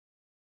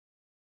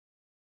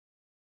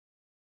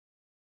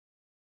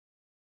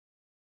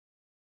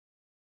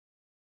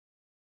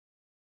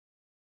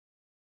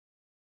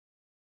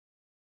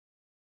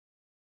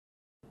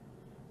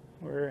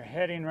We're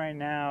heading right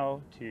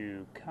now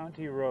to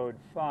County Road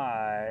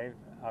 5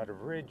 out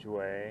of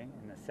Ridgway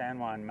in the San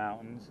Juan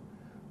Mountains,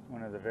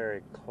 one of the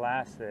very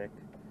classic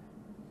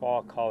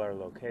fall color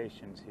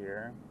locations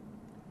here.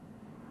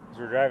 As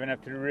we're driving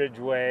up through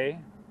Ridgway,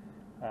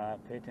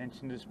 pay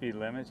attention to the speed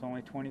limit. It's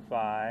only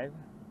 25,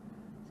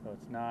 so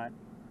it's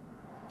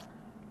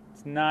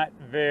not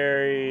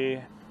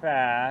very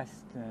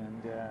fast,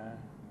 and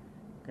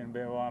going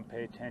to want to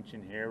pay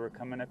attention here. We're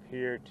coming up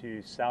here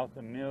to South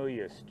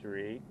Amelia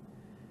Street.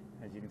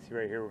 As you can see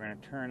right here, we're going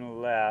to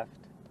turn left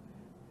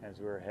as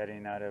we're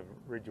heading out of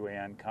Ridgway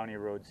on County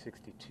Road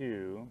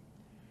 62.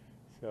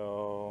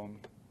 So,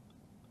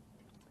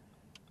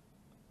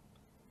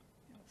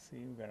 you'll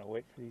see, we've got to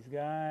wait for these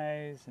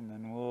guys, and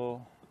then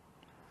we'll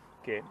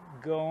get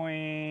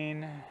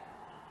going.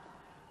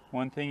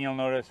 One thing you'll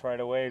notice right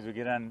away as we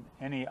get on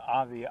any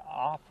of the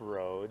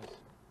off-roads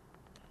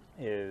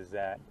is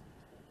that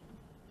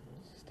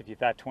just if you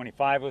thought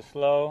 25 was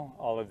slow,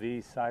 all of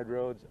these side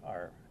roads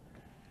are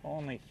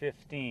only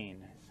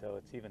 15, so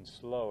it's even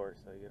slower.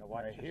 So you're gonna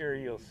watch right here.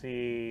 You'll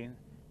see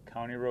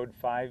County Road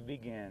 5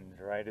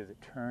 begins right as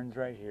it turns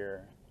right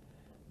here.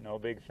 No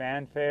big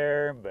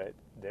fanfare, but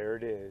there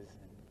it is.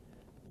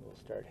 And we'll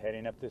start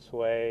heading up this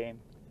way.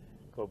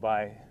 Go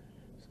by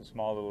some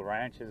small little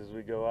ranches as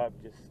we go up.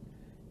 Just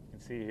you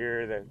can see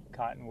here the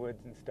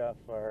cottonwoods and stuff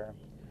are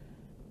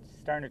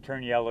starting to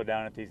turn yellow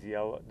down at these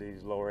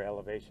lower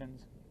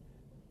elevations.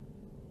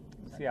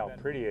 See how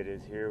pretty it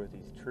is here with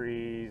these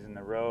trees and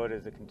the road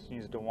as it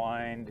continues to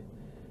wind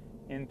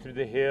in through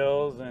the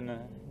hills and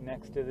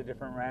next to the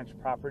different ranch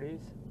properties.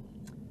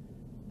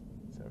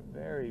 It's a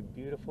very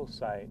beautiful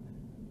sight.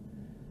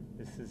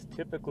 This is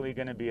typically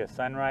going to be a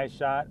sunrise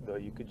shot, though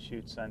you could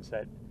shoot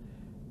sunset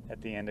at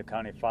the end of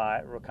County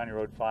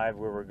Road 5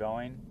 where we're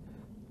going.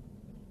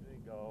 There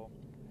you go.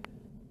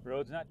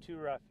 Road's not too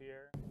rough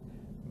here,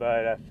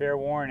 but a fair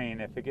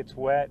warning, if it gets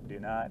wet, do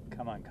not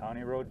come on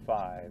County Road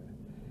 5.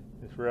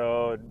 This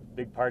road,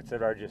 big parts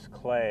of it are just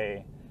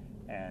clay,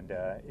 and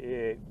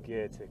it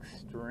gets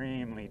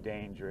extremely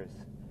dangerous.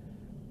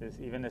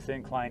 Even this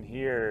incline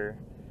here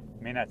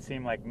may not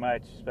seem like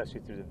much,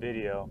 especially through the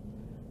video,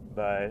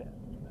 but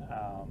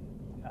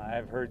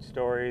I've heard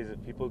stories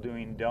of people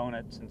doing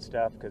donuts and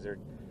stuff because their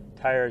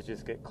tires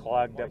just get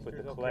clogged up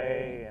with the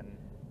clay, and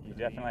you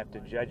definitely have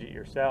to judge it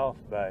yourself,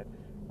 but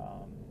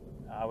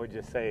I would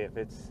just say if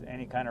it's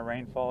any kind of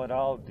rainfall at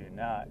all, do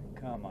not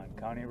come on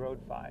County Road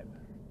 5.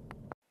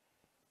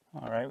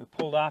 All right, we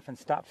pulled off and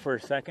stopped for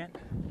a second.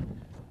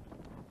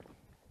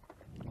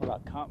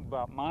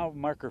 About mile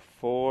marker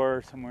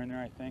 4, somewhere in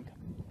there, I think.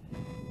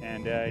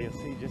 And you'll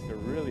see just a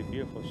really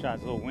beautiful shot.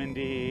 It's a little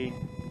windy.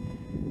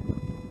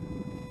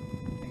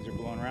 Things are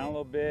blowing around a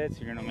little bit,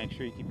 so you're gonna make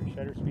sure you keep your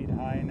shutter speed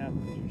high enough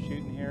as you're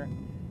shooting here.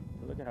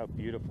 But look at how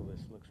beautiful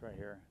this looks right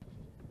here.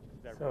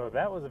 So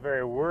that was a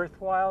very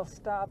worthwhile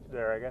stop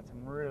there. I got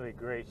some really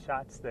great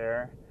shots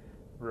there.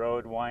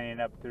 Road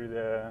winding up through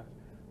the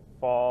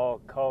fall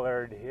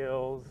colored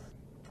hills.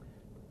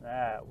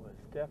 That was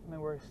definitely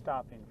worth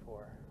stopping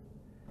for.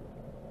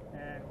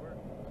 And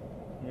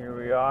here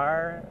we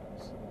are,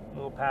 a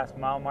little past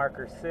mile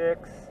marker 6.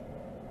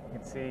 You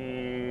can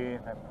see,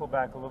 if I pull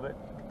back a little bit,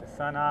 get the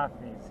sun off,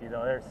 and you can see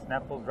there's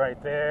Snepples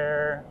right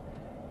there.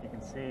 You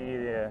can see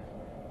the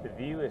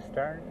view is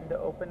starting to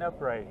open up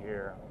right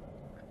here.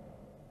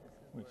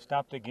 We've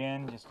stopped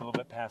again just a little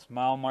bit past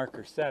mile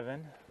marker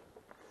 7.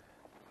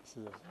 This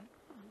is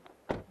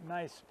a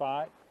nice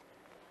spot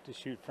to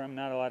shoot from.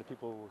 Not a lot of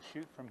people will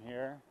shoot from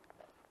here.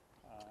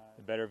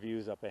 The better view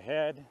is up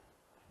ahead,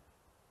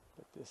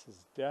 but this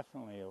is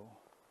definitely a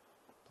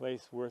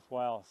place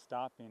worthwhile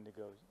stopping to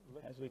go.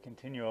 As we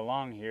continue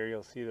along here,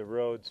 you'll see the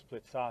road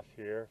splits off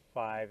here.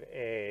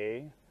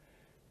 5A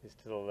is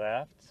to the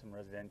left, some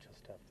residential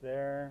stuff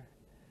there,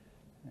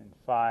 and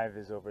 5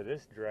 is over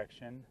this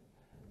direction.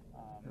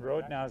 The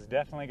road now has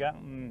definitely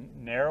gotten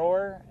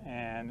narrower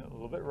and a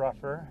little bit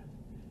rougher.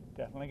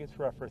 Definitely gets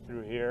rougher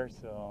through here,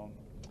 so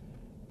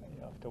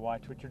you have to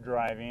watch what you're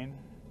driving,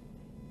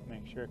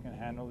 make sure it can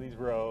handle these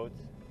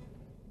roads.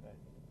 But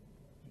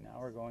now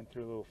we're going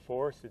through a little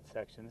forested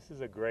section. This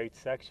is a great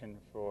section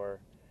for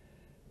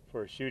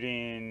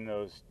shooting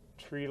those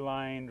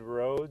tree-lined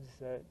roads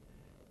that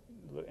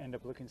end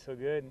up looking so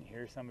good. And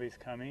here somebody's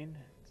coming.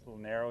 It's a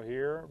little narrow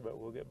here, but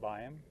we'll get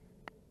by him.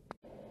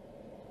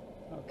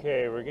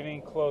 Okay, we're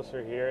getting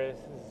closer here.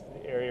 This is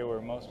the area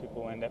where most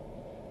people end up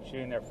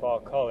shooting their fall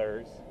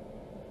colors.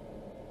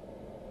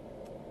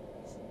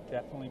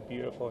 Definitely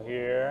beautiful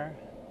here.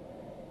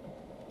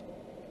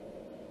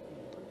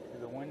 Through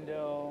the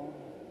window,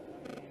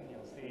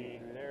 you'll see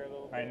there a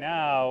little bit. Right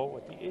now,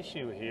 what the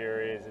issue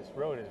here is this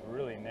road is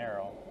really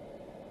narrow.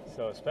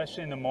 So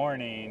especially in the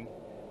morning,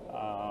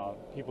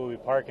 people will be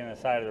parking on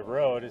the side of the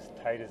road as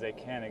tight as they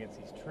can against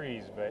these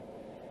trees. But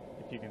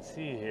if you can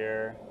see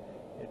here,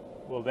 it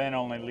will then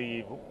only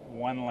leave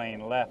one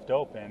lane left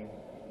open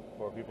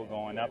for people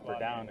going up or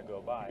down to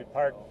go by. You could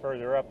park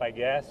further up, I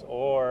guess,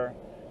 or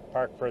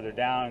park further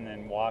down and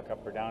then walk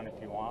up or down if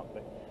you want,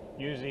 but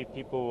usually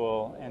people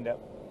will end up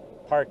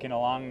parking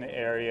along the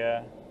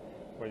area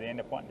where they end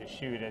up wanting to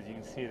shoot. As you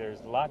can see,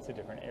 there's lots of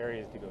different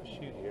areas to go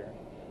shoot here.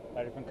 A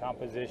lot of different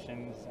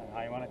compositions and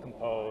how you want to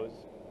compose.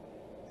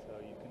 So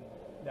you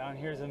can, down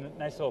here's a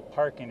nice little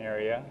parking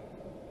area.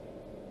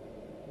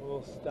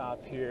 We'll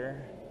stop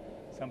here.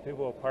 Some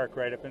people will park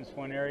right up in this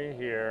one area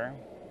here,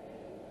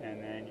 and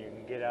then you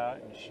can get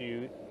out and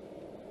shoot.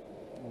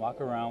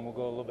 Walk around. We'll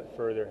go a little bit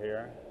further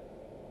here.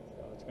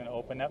 So it's going to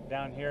open up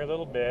down here a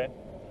little bit.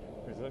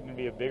 There's going to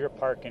be a bigger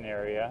parking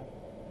area.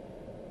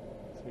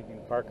 So you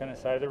can park on the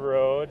side of the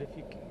road if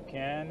you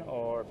can,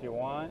 or if you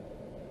want.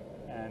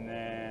 And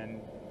then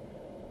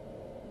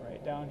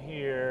right down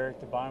here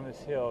at the bottom of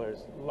this hill,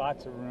 there's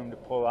lots of room to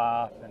pull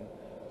off and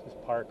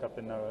just park up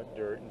in the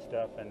dirt and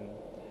stuff. And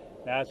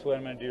that's what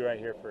I'm going to do right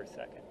here for a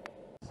second.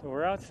 So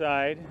we're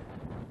outside.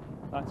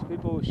 Lots of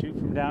people will shoot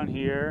from down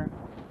here,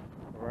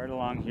 right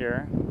along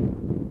here.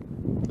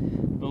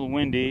 A little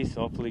windy,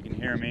 so hopefully you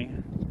can hear me.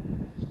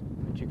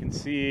 But you can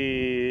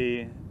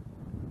see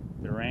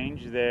the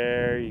range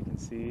there. You can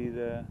see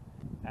the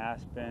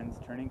aspens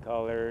turning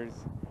colors.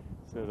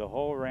 So the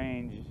whole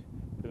range,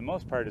 for the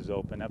most part, is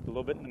open. Up a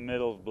little bit in the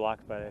middle is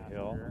blocked by the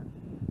hill.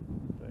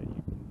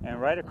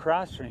 And right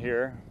across from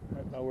here,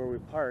 right by where we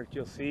parked,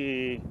 you'll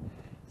see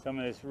some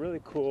of this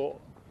really cool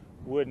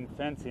wooden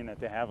fencing that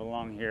they have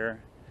along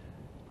here.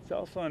 It's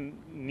also a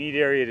neat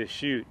area to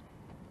shoot.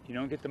 You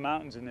don't get the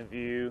mountains in the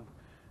view,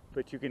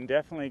 but you can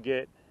definitely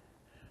get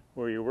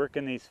where you're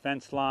working these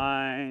fence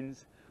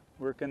lines,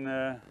 working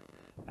the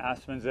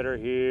aspens that are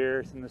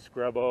here, some of the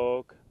scrub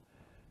oak.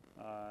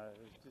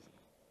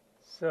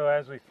 So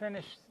as we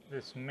finish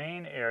this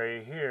main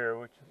area here,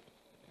 which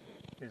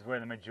is where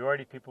the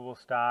majority of people will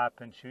stop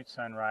and shoot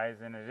sunrise,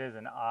 and it is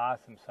an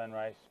awesome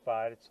sunrise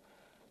spot.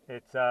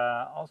 It's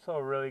also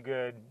a really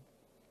good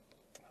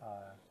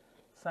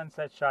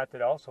sunset shot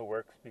that also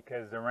works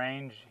because the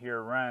range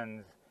here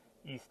runs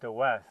east to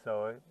west,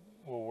 so it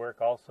will work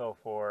also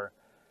for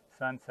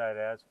sunset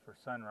as for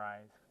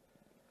sunrise.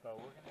 But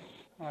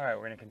all right,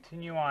 we're going to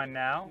continue on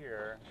now.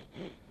 Here,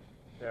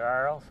 there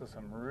are also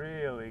some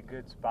really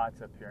good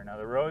spots up here. Now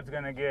the road's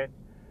going to get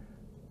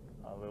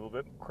a little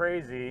bit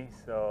crazy,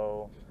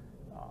 so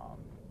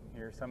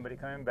here's somebody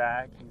coming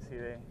back. You can see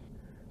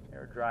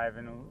they're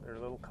driving their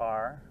little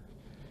car.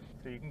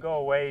 So you can go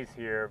a ways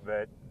here,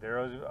 but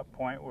there is a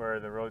point where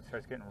the road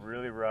starts getting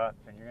really rough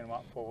and you're going to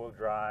want four-wheel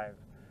drive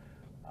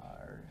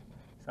or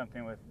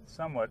something with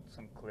somewhat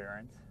some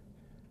clearance.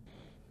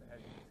 As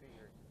you can see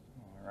here.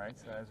 All right,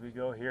 so as we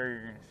go here,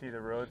 you're going to see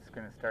the road's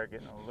going to start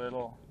getting a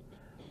little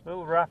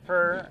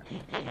rougher,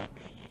 a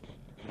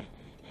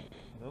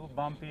little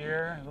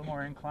bumpier, a little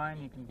more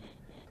inclined. You can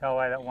tell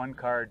why that one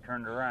car had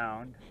turned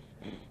around.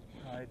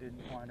 I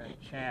didn't want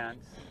to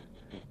chance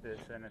this,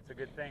 and it's a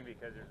good thing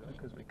because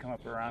we come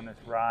up around this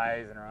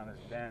rise and around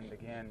this bend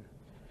again.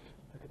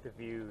 Look at the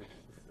views.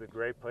 This is a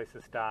great place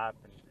to stop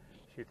and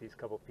shoot these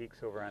couple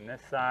peaks over on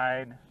this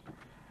side.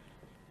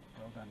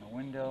 Look on the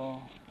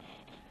window.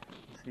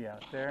 You see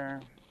out there.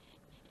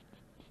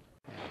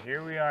 And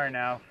here we are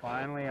now,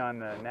 finally on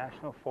the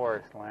National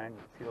Forest land.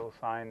 You can see the little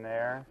sign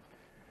there.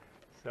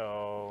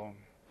 So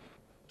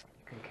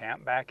you can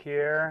camp back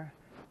here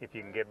if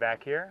you can get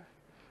back here.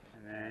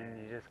 And then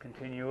you just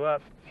continue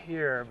up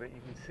here, but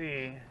you can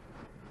see,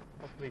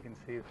 hopefully you can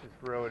see that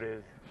this road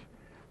is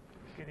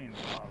getting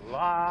a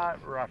lot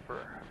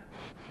rougher.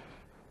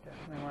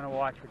 Definitely want to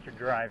watch what you're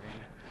driving.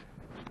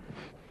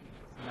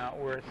 It's not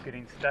worth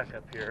getting stuck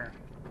up here.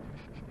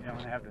 You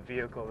don't have the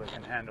vehicle that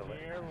can handle it.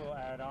 Here we'll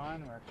add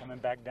on, we're coming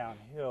back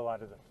downhill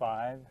out of the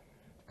 5,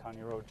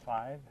 County Road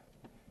 5.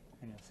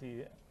 And you'll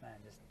see, man,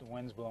 just the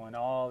wind's blowing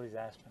all these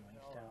aspen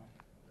leaves down.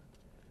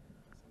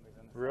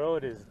 The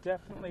road is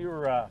definitely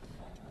rough,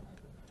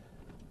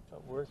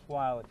 but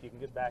worthwhile if you can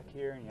get back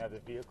here and you have the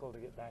vehicle to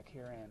get back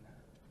here in.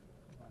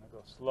 You want to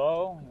go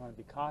slow, you want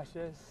to be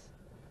cautious.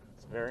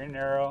 It's very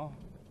narrow.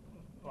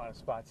 A lot of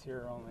spots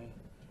here, only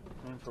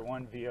room for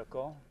one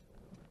vehicle.